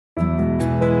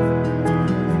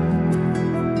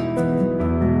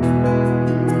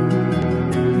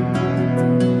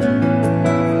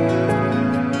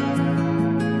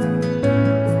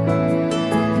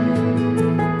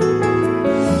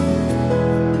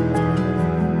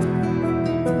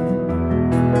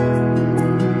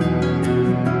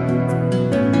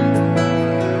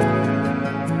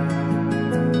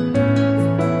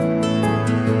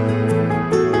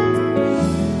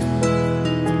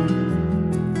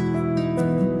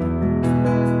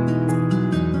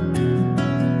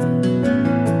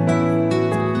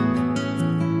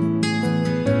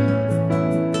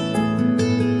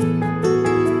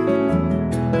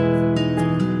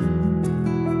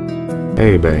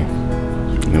Hey, babe.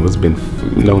 You know, it's been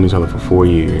known each other for 4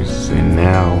 years, and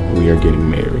now we are getting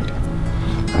married.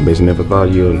 I bet you never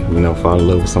thought you'd, fall in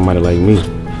love with somebody like me.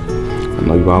 I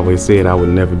know you've always said I would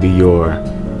never be your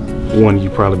one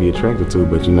you'd probably be attracted to,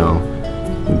 but you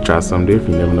try something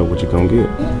different, you never know what you're gonna get.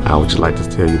 I would just like to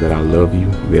tell you that I love you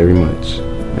very much,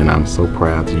 and I'm so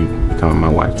proud of you becoming my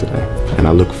wife today. And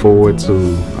I look forward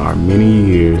to our many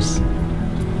years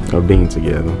of being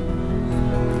together,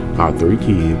 our 3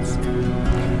 kids.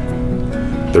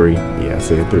 3, yeah, I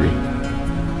said 3.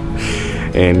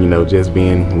 And just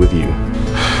being with you.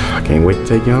 I can't wait to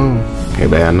take you home. Hey,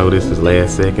 babe, I know this is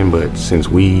last second, but since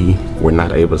we were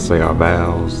not able to say our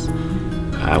vows,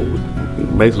 I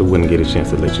wouldn't get a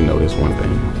chance to let you know this one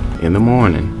thing. In the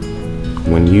morning,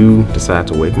 when you decide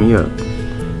to wake me up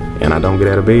and I don't get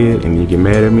out of bed and you get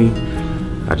mad at me,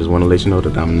 I just want to let you know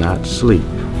that I'm not asleep.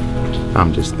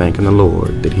 I'm just thanking the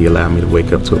Lord that He allowed me to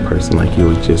wake up to a person like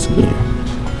you just again.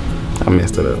 I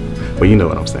messed it up, but you know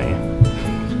what I'm saying.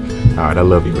 All right, I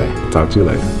love you, babe. Talk to you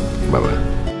later. Bye-bye.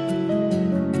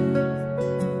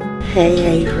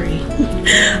 Hey, Avery.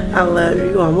 I love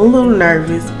you. I'm a little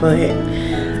nervous, but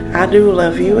I do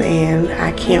love you, and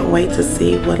I can't wait to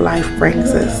see what life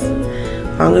brings us.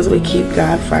 As long as we keep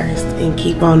God first and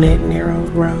keep on that narrow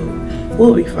road,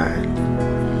 we'll be fine.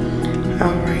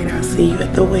 All right, I'll see you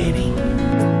at the wedding.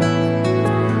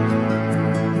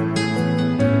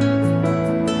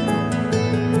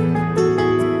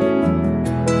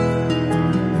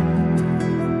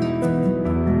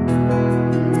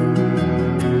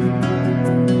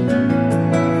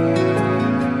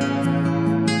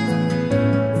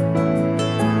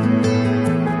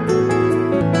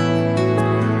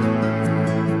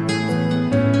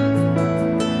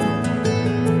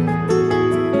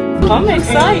 I'm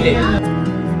excited.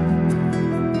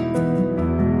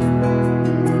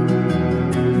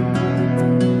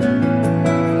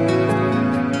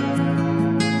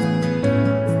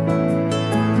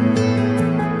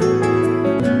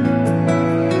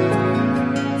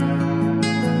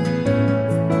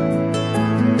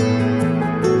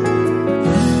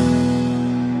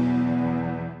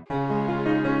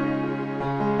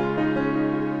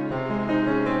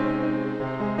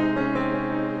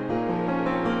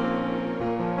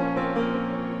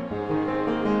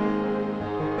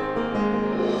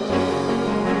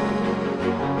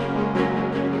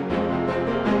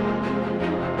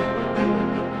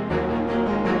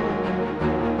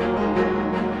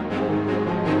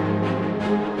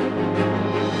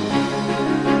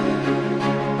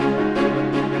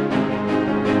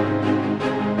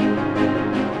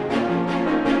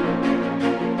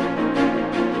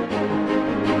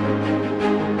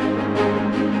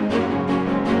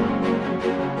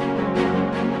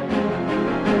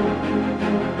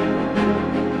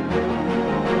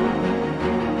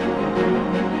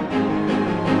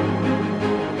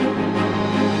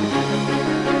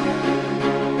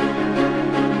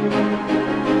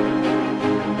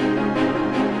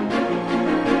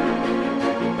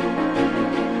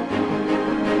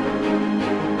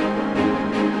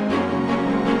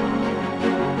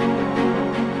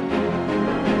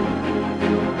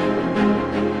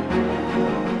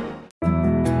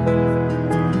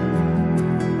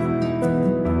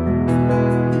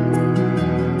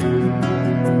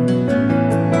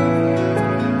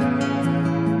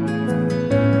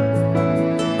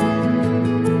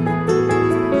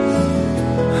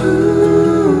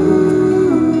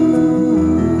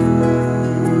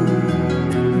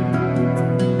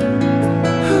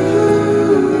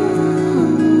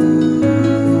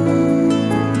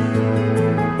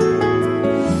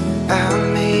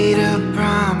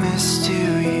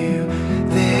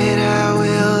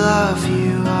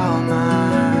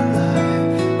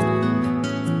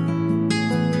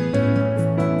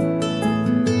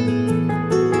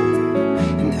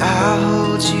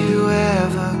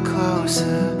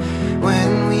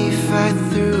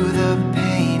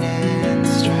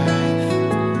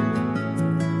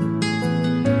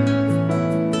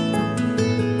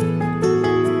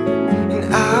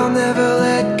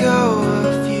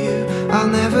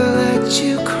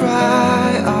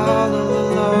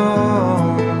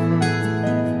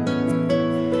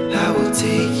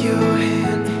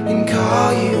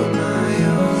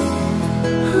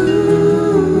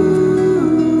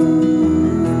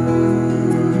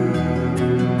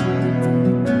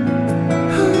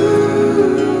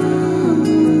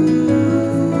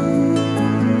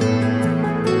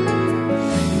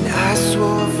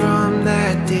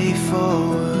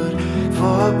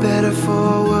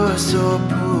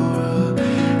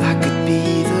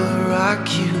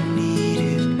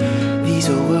 These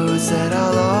are words that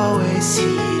I'll always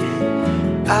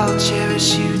heed. I'll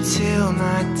cherish you till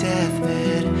my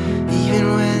deathbed. Even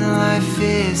when life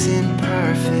isn't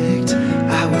perfect,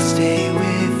 I will stay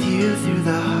with you through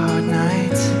the hard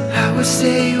nights. I will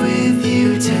stay with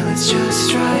you till it's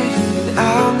just right. And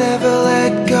I'll never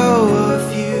let go of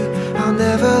you. I'll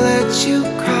never let you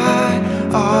cry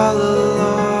all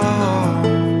alone.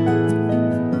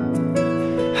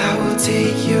 I will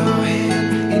take your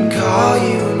hand and call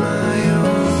you my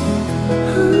own.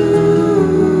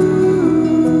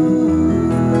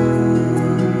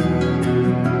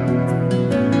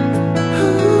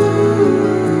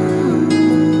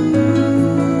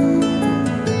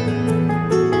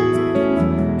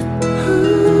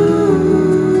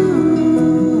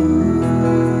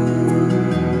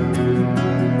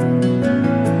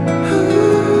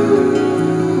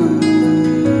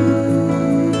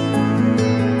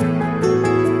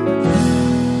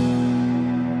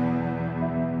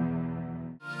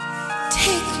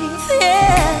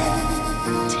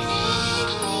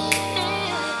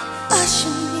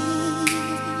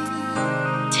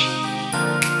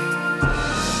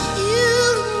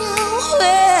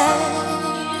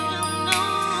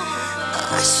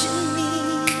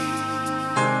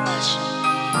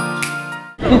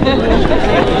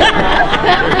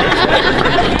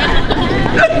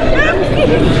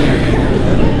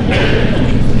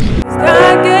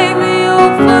 God gave me you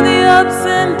for the ups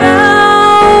and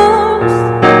downs.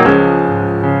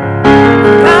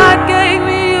 God gave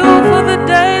me you for the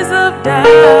days of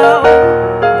doubt.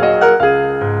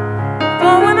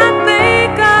 For when I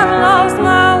think I've lost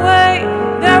my way,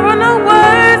 there are no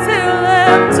words here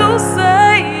left to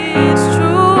say it's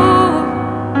true.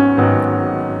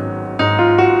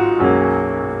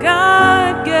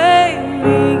 God gave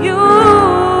me you.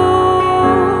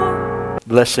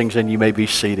 Blessings, and you may be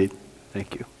seated.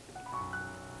 Thank you.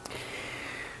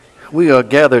 We are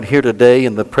gathered here today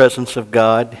in the presence of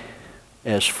God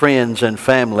as friends and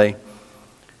family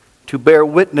to bear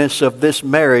witness of this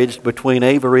marriage between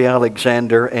Avery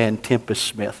Alexander and Tempest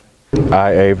Smith.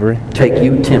 I, Avery, Take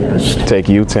you, Tempest, take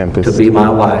you, Tempest, to be my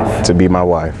wife, to be my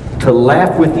wife, to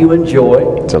laugh with you in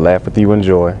joy, to laugh with you in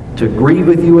joy, to grieve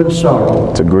with you in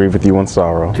sorrow, to grieve with you in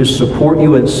sorrow, to support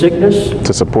you in sickness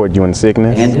to support you in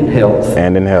sickness and in health,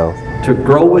 and in health, to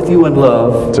grow with you in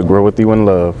love, to grow with you in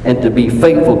love, and to be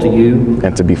faithful to you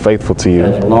and to be faithful to you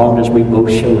as long as we both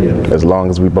shall live. as long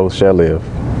as we both shall live.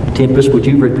 Tempest, would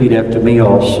you repeat after me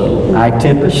also? I,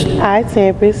 Tempest, I,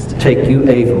 Tempest, take you,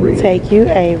 Avery, take you,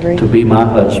 Avery, to be my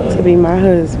husband, to be my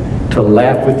husband, to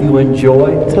laugh with you in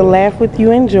joy, to laugh with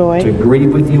you in joy, to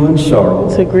grieve with you in sorrow,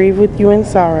 to grieve with you in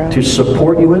sorrow, to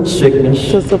support you in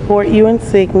sickness to support you in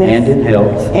sickness and in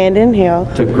health, and in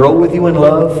health, to grow with you in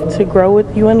love, to grow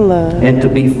with you in love, and to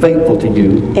be faithful to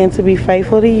you and to be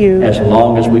faithful to you as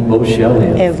long as we both shall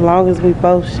live. as long as we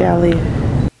both shall live.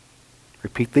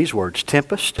 Repeat these words.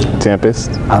 Tempest, Tempest,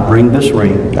 I bring this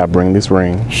ring, I bring this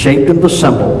ring, shaped in the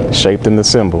symbol shaped in the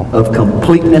symbol of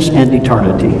completeness and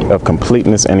eternity. of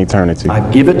completeness and eternity.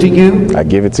 I give it to you I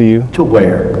give it to you to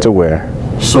wear, to wear,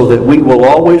 so that we will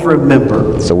always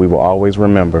remember so we will always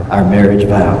remember our marriage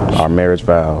vows. our marriage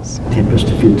vows. Tempest,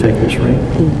 if you take this ring,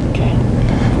 Okay,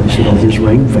 place it on his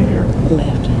ring finger,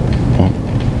 left.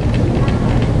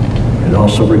 and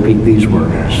also repeat these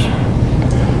words.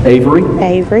 Avery,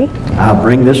 Avery, I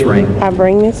bring this ring, I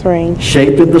bring this ring,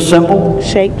 shaped in the symbol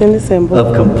shaped in the symbol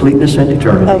of completeness and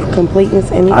eternity. of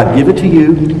completeness and I give it to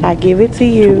you I give it to to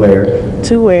you wear,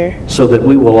 to wear, so that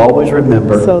we will always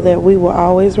remember so that we will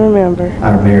always remember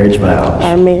our marriage vows.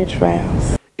 our marriage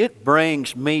vows. It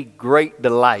brings me great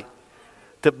delight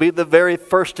to be the very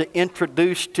first to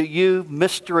introduce to you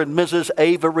Mr. and Mrs.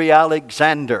 Avery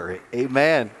Alexander.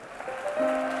 Amen.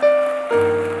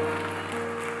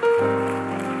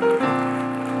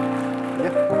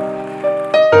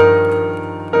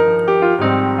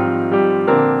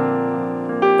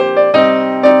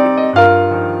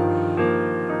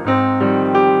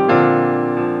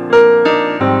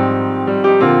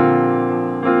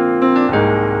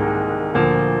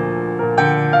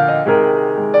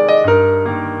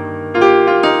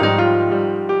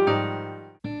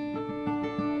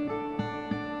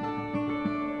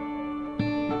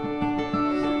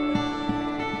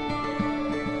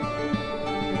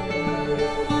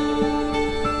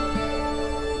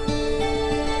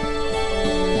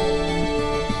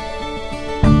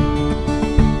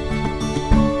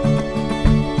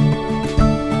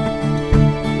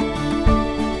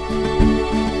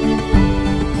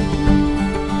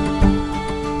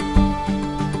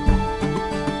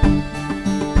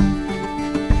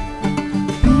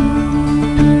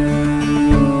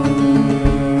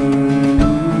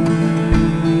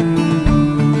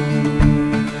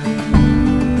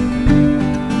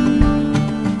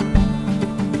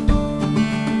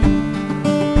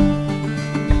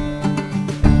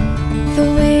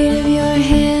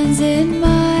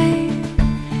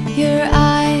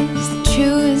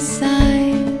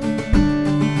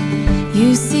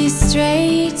 see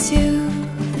straight to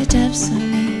the depths of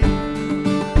me.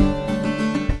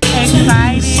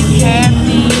 Excited,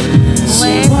 happy,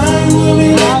 blessed, all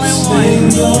in one.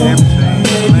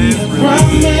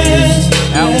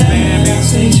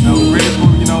 Outstanding, grateful,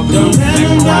 the new next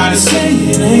horizon,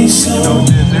 just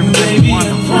everything's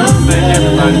wonderful. Thank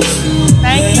everybody.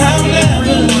 Thank you,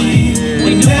 everyone.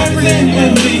 We do appreciate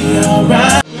it.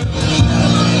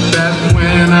 That's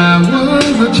when I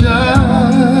was a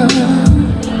child.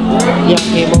 Y'all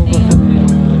came over.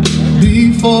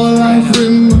 Before life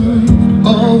removed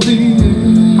all the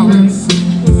innocence,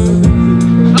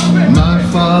 my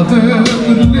father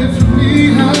would lift me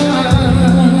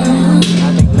high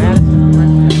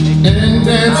and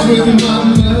dance with my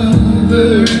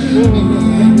mother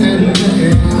and dance me,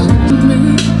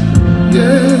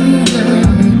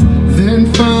 then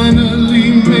finally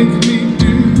make me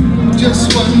do just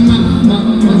what my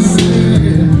mama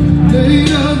said.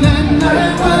 Later that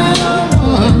night when I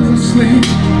was asleep,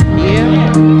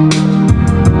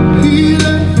 he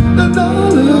left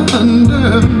 $1 under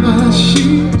my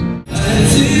sheet. I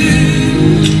do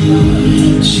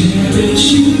cherish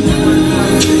you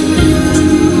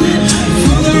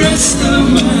for the rest of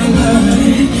my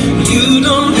life. You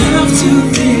don't have to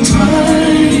think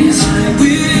twice. I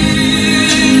will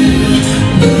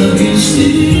love you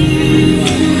still.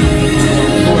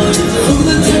 From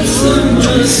the depths of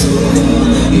my soul,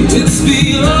 it's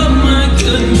beyond my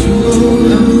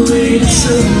control. I'm waiting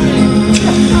so long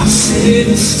to say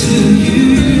this to you.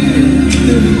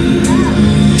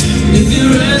 If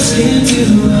you're asking, do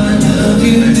I love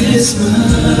you this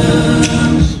much?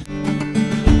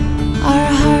 Our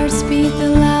hearts beat the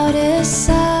loudest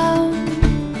sound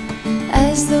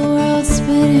as the world's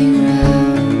spinning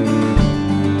round.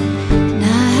 And I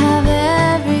have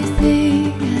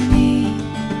everything I need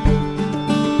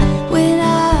when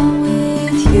I'm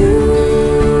with you.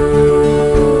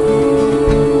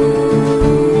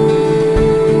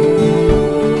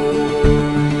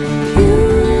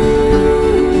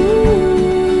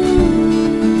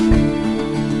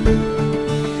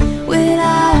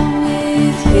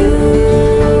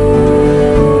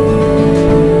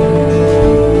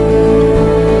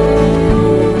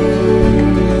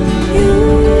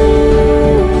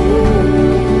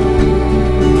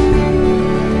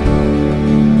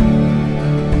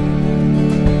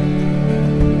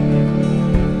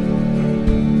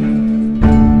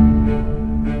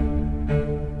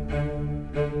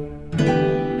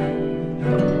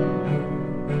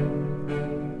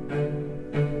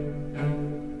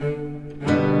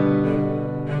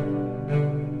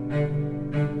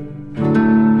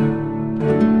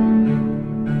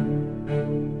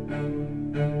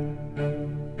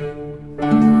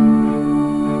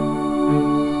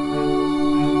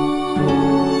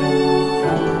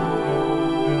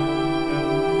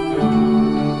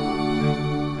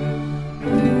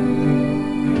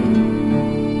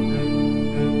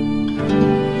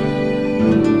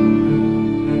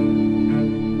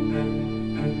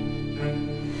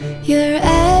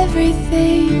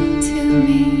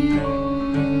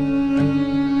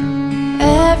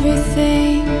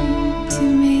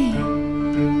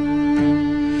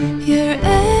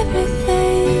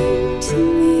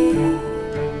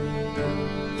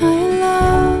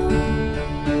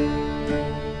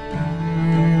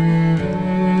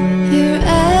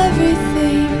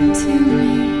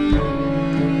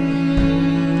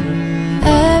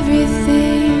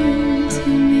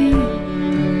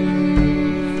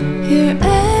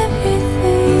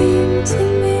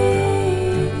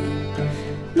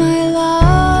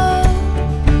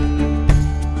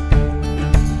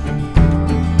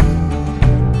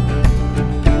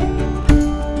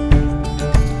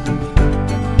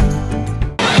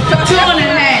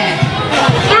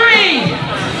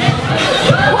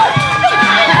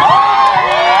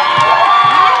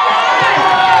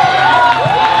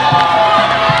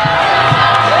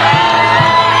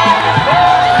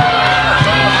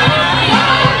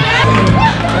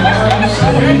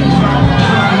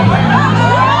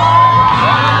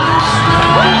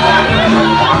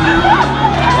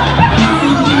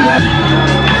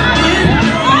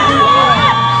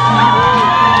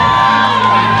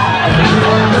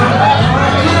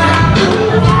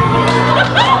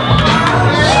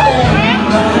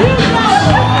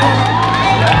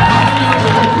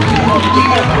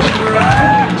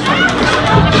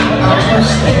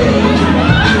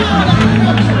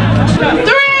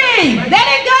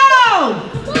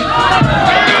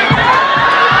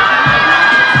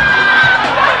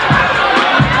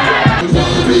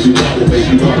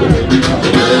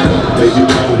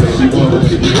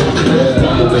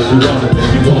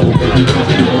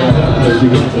 Show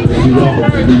me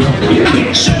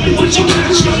what you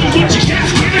got, show me what you got.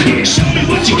 Show me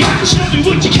what you got, show me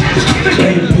what you got.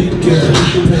 Hey, big girl,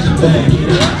 make it back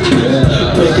it up.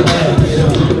 Make it back it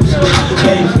up.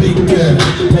 Hey, big girl,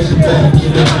 make it back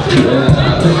it up.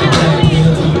 Make it back it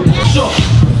up. So,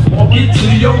 walk it to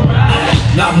your right.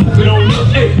 Now move it on up,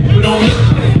 hey, move it on up.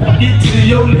 Walk it to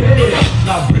your left.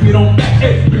 Now bring it on back,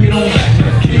 hey, bring it on back.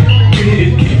 Now kick,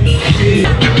 kick.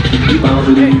 If I'm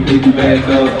really pick you back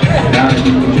up, now you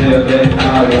can tell that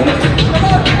I want it.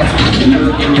 You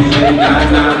look at me say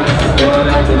nah, but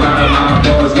after a while my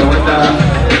boy's gonna die.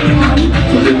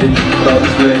 Put it in the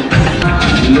close way.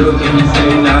 You look at me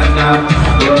say nah,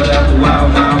 but after a while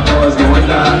my boy's gonna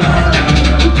die.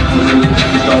 Put it in the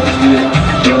close way.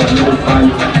 But no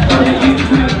fight, but it gets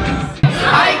wet.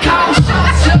 I call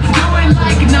shots, just do it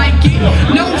like Nike.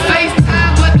 No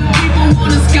FaceTime, but the people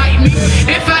wanna Skype me.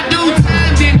 If I do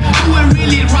time, then who would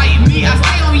really write me? I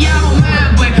stay on y'all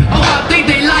mind, but oh, I think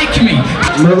they like me.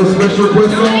 Another special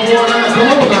request on one line.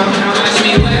 Come on now.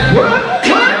 What?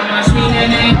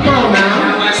 Come on now.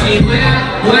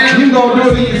 You gonna do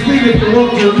it in your sleep if you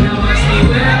want to.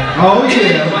 Oh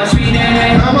yeah.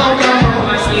 Come on.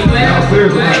 Y'all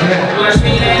serious about that.